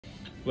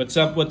What's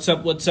up,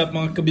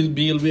 mga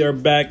kabilbil? We are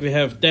back. We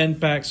have 10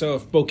 packs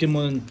of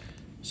Pokemon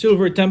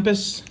Silver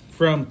Tempest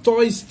from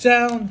Toys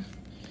Town.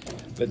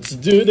 Let's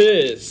do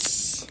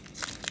this.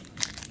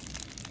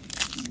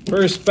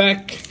 First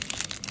pack.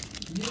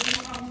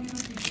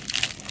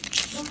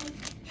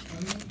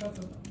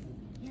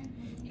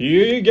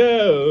 Here you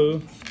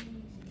go.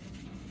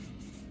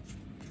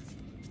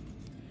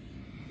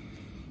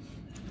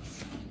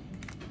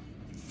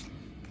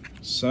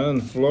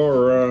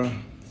 Sunflora,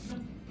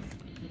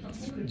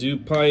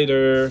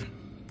 Dupiter,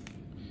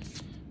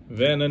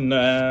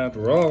 Venonat,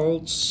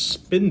 Ralts,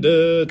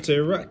 Spinda,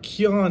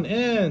 Terrakion,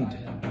 and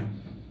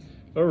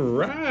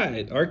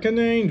alright,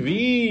 Arcanine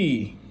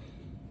V.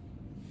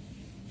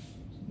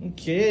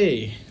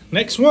 Okay,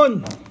 next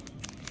one.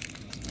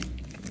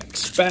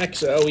 Next pack,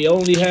 so we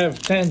only have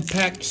 10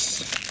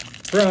 packs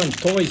from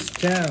Toys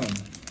Town.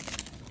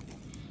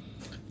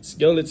 Let's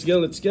go, let's go,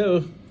 let's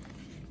go.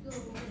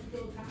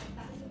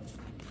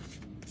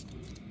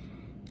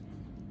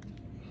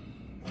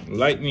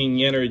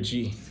 Lightning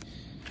Energy,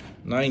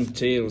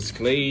 Ninetales,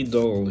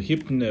 Claydol,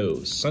 Hypno,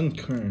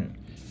 Sunkern,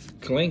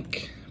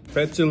 Clink,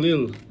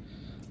 Petilil,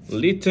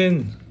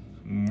 Litten,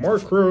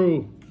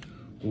 Murkrow,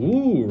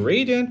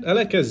 Radiant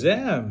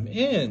Alakazam,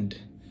 and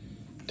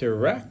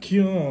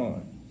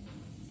Terrakion.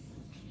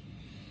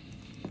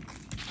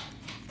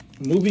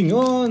 Moving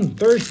on,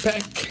 third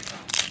pack.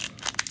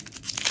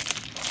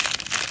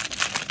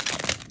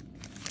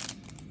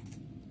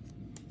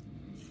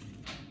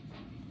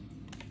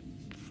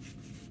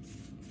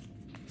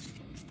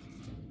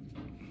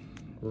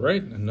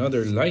 Right,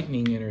 another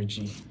Lightning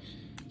Energy.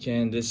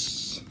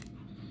 Candice,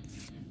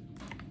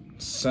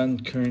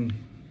 Sunkern,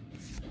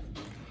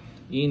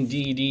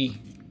 Indeedee,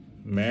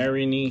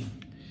 Marini,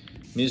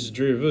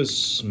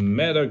 Misdreavus,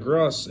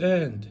 Metagross,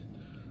 and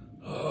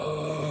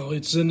oh,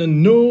 it's an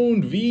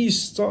unknown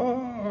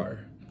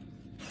V-Star.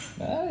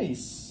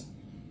 Nice.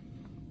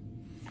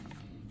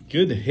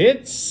 Good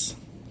hits.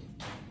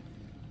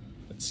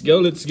 Let's go,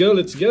 let's go,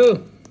 let's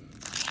go.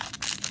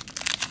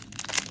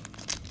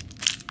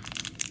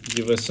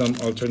 Give us some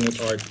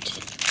alternate art.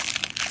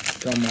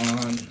 Come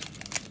on.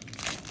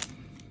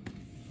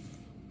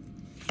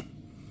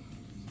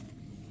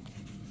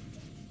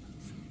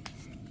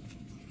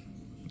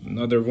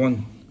 Another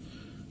one.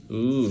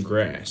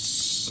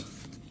 Grass.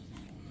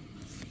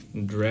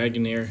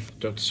 Dragonair,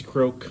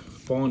 Toxicroak,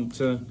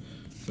 Ponta,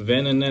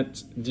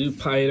 Venonat,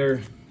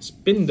 Dupiter,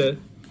 Spinda,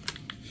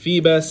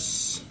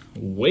 Phoebus,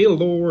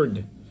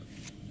 Wailord,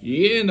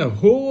 and a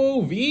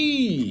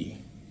Ho-V.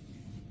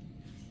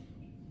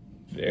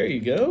 There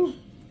you go.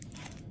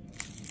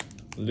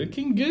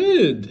 Looking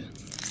good.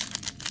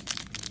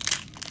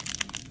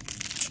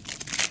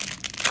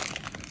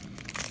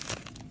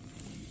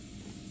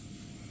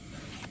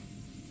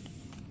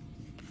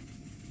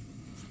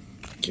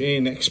 Okay,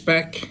 next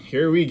pack.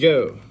 Here we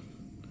go.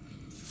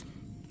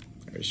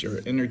 There's your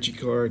energy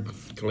card.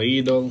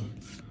 Claydol,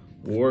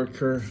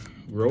 Worker,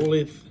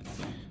 Growlithe,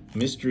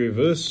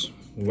 Misdreavus,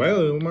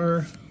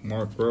 Wilmer,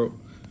 Murkrow,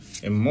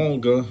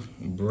 Emolga,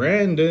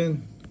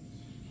 Brandon,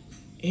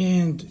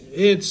 and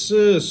it's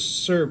a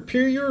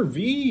Superior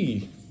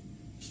V.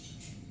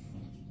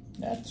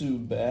 Not too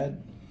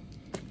bad.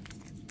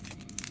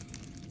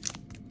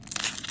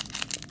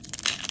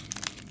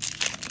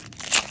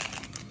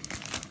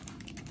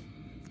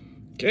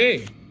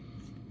 Okay.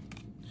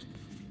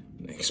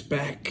 Next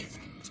pack.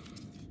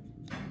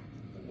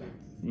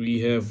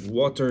 We have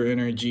Water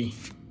Energy,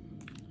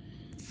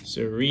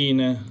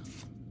 Serena,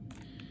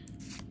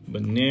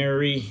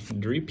 Baneri,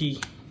 Drippy,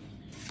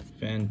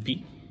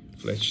 Fanpy,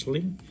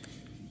 Fletchling,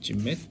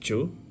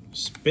 Chimecho,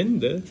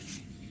 Spinda,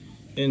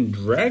 and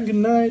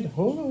Dragonite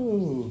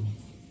Holo.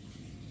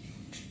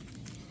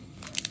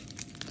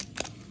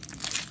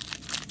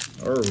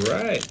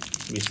 Alright,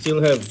 we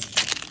still have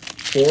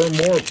 4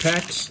 more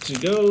packs to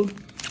go.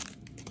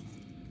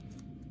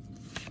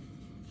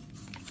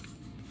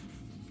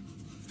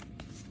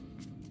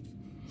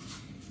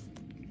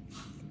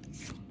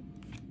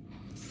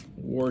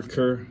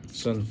 Worker,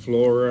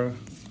 Sunflora,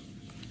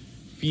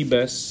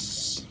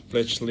 Phoebus,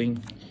 Fletchling,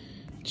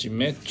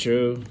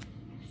 Chimecho,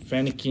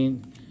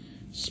 Fennekin,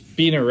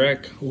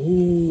 Spinarak,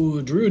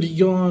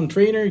 Druddigon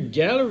Trainer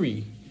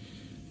Gallery.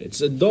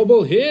 It's a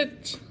double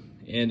hit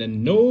and a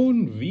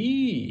known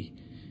V.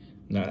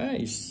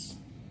 Nice.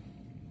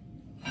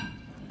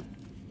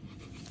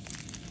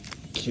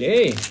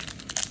 Okay.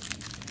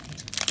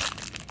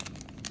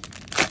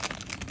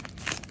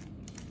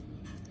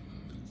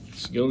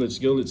 Let's go, let's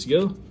go, let's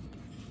go.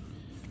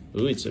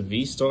 Ooh, it's a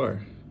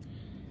V-Star.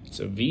 It's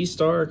a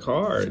V-Star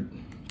card.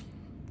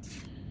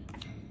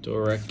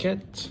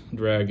 Torracat,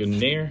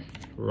 Dragonair,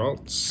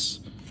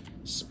 Ralts,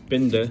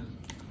 Spinda,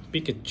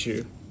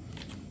 Pikachu,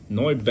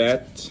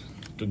 Noibat,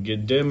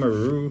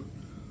 Togedemaru,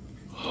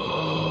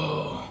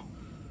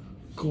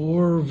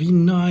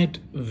 Corviknight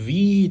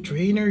V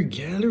Trainer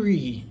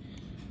Gallery.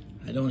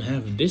 I don't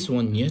have this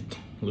one yet.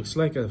 Looks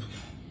like an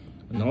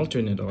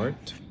alternate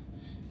art.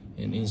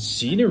 And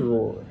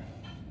Incineroar.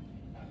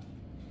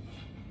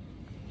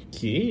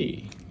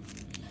 Okay.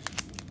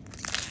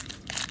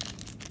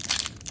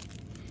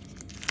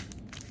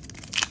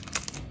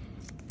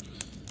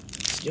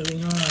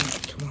 going on?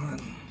 Come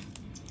on.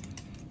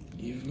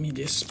 Give me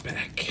this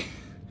pack.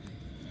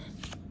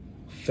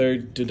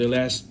 Third to the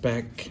last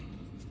pack.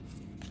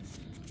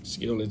 Let's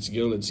go, let's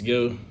go, let's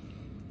go.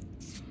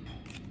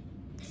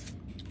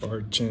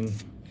 Archon,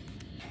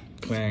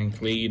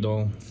 Clank,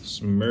 Ladle,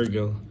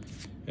 Smeargle,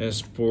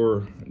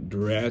 Espor,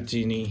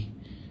 Dratini,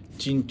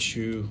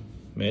 Chinchu,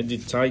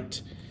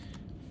 Meditite,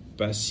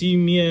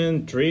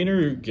 Passimian,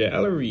 Trainer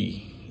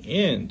Gallery,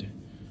 and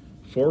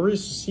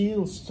Forest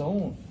Seal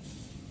Stone.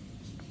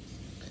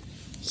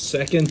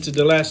 Second to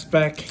the last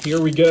pack. Here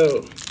we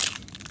go.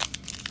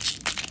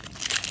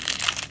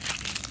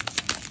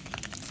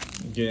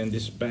 Again,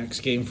 this packs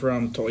came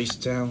from Toys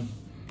Town.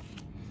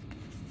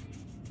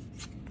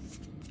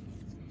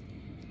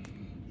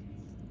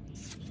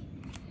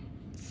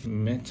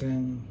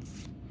 Metan,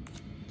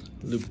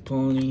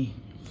 Luponi,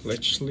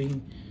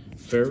 Fletchling,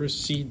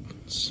 Ferroseed,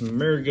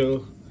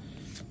 Smeargle,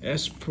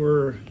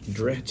 Esper,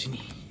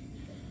 Dratini,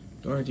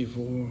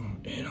 Gardevoir,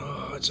 and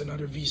oh, it's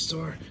another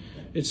V-Star.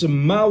 It's a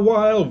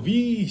Mawile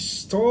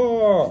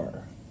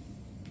V-Star.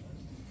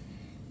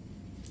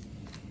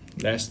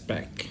 Last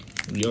pack.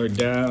 We are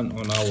down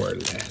on our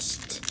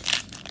last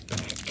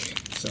pack.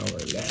 It's our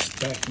last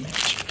pack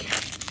magic.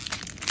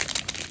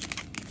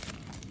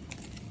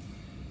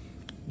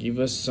 Give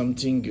us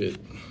something good.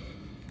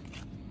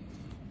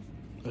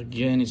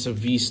 Again, it's a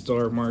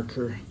V-Star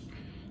marker.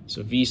 It's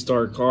a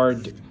V-Star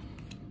card.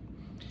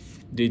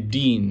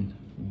 Dedenne,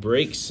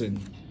 Braixen,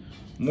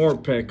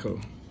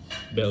 Morpeko,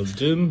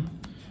 Beldum,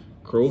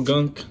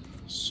 Krogunk,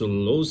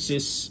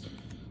 Solosis,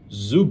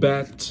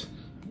 Zubat,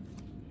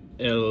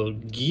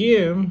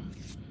 Elgyem,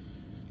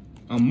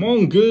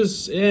 Among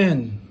Us,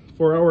 and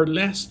for our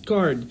last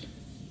card,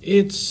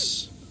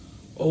 it's...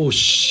 oh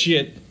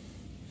shit.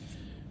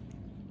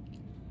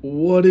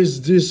 What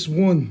is this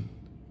one?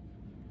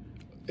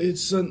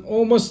 It's an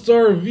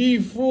Omastar V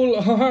full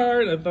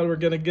art. I thought we were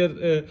gonna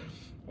get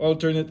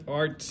alternate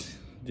art.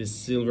 This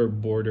silver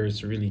border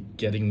is really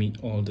getting me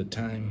all the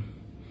time.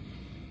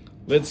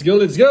 Let's go,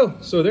 let's go.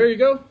 So there you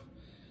go.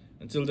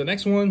 Until the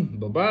next one,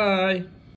 bye-bye.